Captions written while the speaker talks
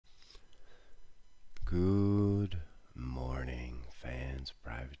Good morning, fans of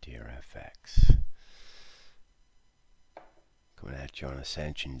PrivateerFX. Coming at you on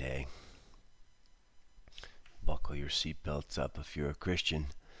Ascension Day. Buckle your seatbelts up if you're a Christian.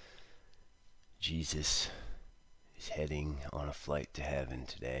 Jesus is heading on a flight to heaven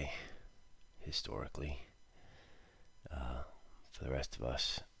today, historically. For the rest of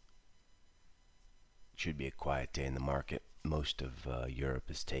us, it should be a quiet day in the market. Most of Europe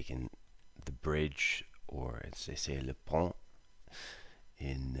has taken the bridge, or as they say, le pont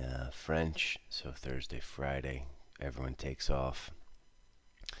in French. So Thursday, Friday, everyone takes off.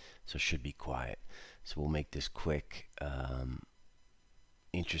 So it should be quiet. So we'll make this quick.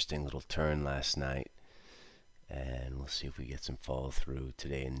 Interesting little turn last night, and we'll see if we get some follow through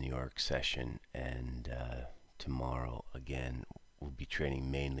today in the New York session, and tomorrow again we'll be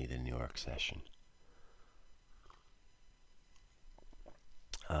trading mainly the New York session.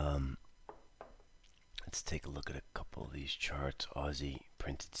 Let's take a look at a couple of these charts. Aussie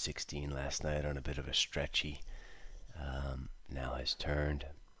printed 16 last night on a bit of a stretchy. Now has turned.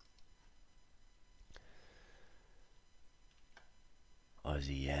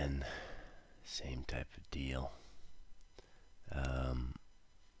 Aussie yen, same type of deal.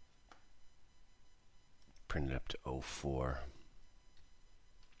 Printed up to 04.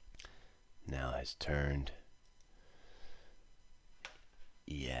 Now has turned.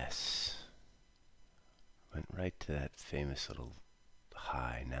 Yes. Went right to that famous little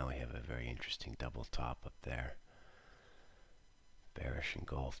high. Now we have a very interesting double top up there. Bearish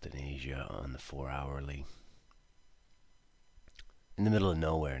engulfed in Asia on the 4-hourly. In the middle of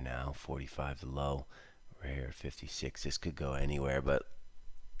nowhere now, 45 the low. We're here at 56. This could go anywhere, but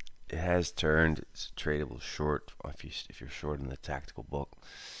it has turned. It's a tradable short if you're short in the tactical book.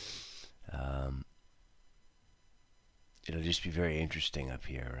 It'll just be very interesting up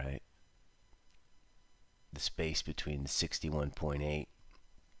here, right? The space between the 61.8,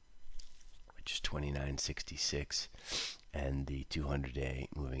 which is 29.66, and the 200-day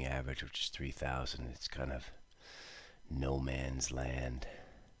moving average, which is 3,000. It's kind of no man's land.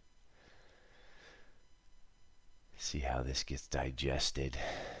 See how this gets digested.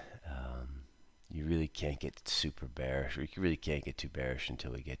 You really can't get super bearish, or you really can't get too bearish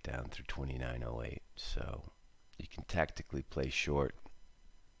until we get down through 29.08. So you can tactically play short,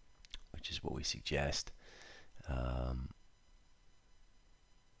 which is what we suggest.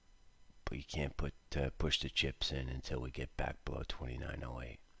 But you can't push the chips in until we get back below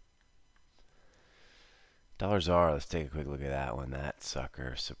 29.08. Dollars are, let's take a quick look at that one. That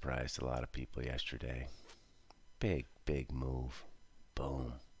sucker surprised a lot of people yesterday. Big move.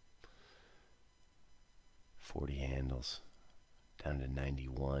 Boom. 40 handles. Down to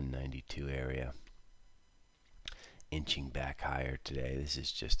 91, 92 area. Inching back higher today. This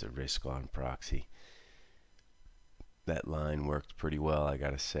is just a risk on proxy. That line worked pretty well, I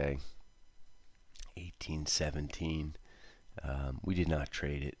gotta say. 1817. We did not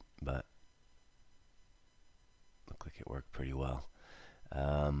trade it, but looked like it worked pretty well.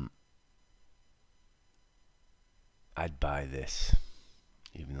 I'd buy this,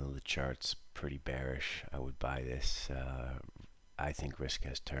 even though the chart's pretty bearish. I would buy this. I think risk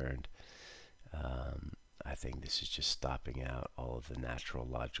has turned. I think this is just stopping out all of the natural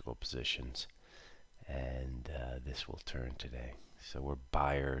logical positions, and this will turn today. So we're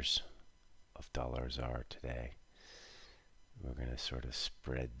buyers of dollars are today. We're going to sort of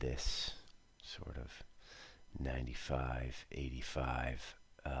spread this sort of 95, 85,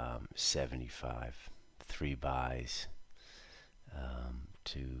 75, 3 buys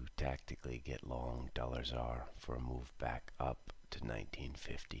to tactically get long dollars are for a move back up to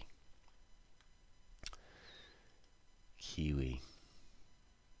 1950. Kiwi.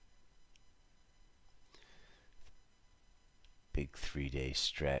 Big 3-day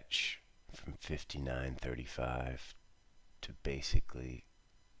stretch from 59.35 to basically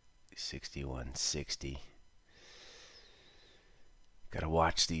 61.60. Gotta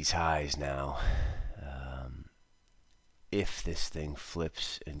watch these highs now. If this thing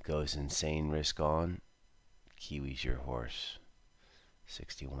flips and goes insane risk on, Kiwi's your horse.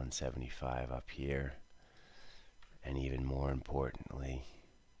 61.75 up here. And even more importantly,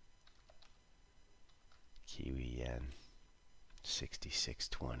 Kiwi yen,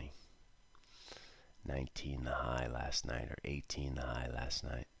 66.20. 19 the high last night, or 18 the high last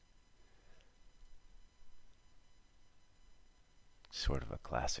night. Sort of a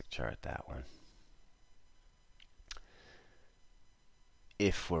classic chart, that one.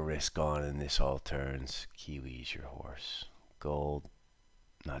 If we're risk on and this all turns, Kiwi's your horse. Gold,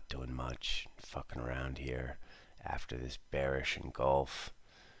 not doing much, fucking around here after this bearish engulf.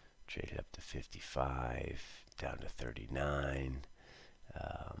 traded up to 55, down to 39.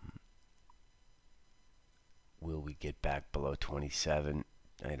 Will we get back below 27?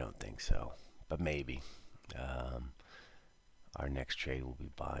 I don't think so, but maybe. Our next trade will be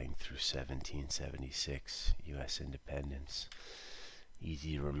buying through 1776 U.S. independence.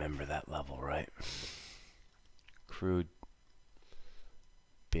 Easy to remember that level, right? Crude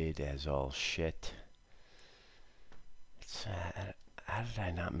bid as all shit. How did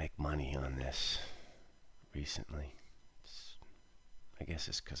I not make money on this recently? I guess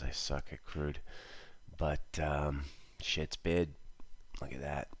it's because I suck at crude. But shit's bid. Look at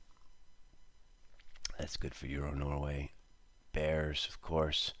that. That's good for Euro Norway. Bears, of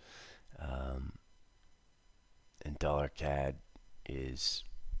course. And dollar CAD is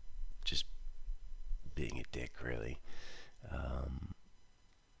just being a dick, really.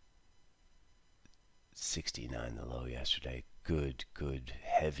 69 the low yesterday. Good,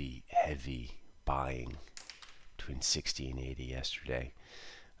 heavy buying between 60 and 80 yesterday.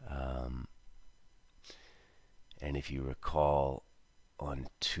 And if you recall, on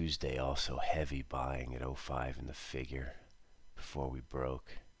Tuesday also heavy buying at 05 in the figure before we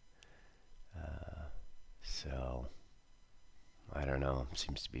broke. So I don't know,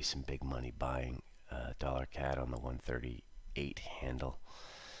 seems to be some big money buying dollar CAD on the 138 handle.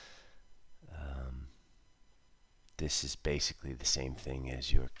 This is basically the same thing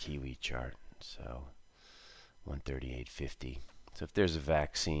as your Kiwi chart, so 138.50. So if there's a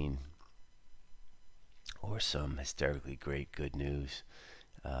vaccine or some hysterically great good news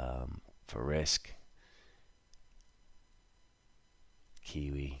for risk,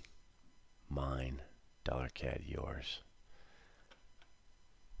 Kiwi, mine, dollar CAD, yours.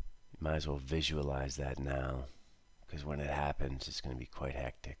 You might as well visualize that now, because when it happens, it's going to be quite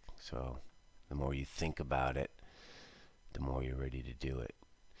hectic. So the more you think about it, the more you're ready to do it.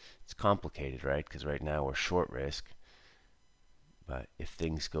 It's complicated, right? Because right now we're short risk, but if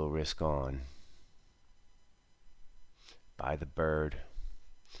things go risk on, buy the bird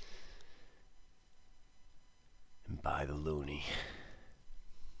and buy the loony.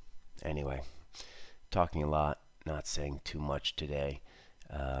 Anyway, talking a lot, not saying too much today.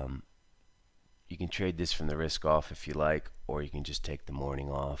 You can trade this from the risk off if you like, or you can just take the morning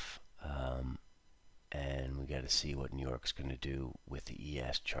off. And we got to see what New York's going to do with the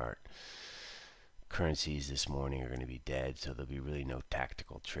ES chart. Currencies this morning are going to be dead, so there'll be really no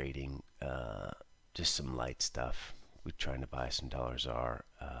tactical trading, just some light stuff. We're trying to buy some dollars R,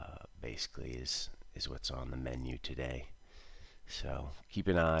 basically is what's on the menu today. So keep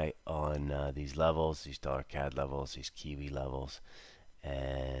an eye on these levels, these dollar CAD levels, these Kiwi levels,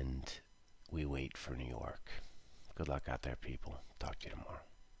 and we wait for New York. Good luck out there, people. Talk to you tomorrow.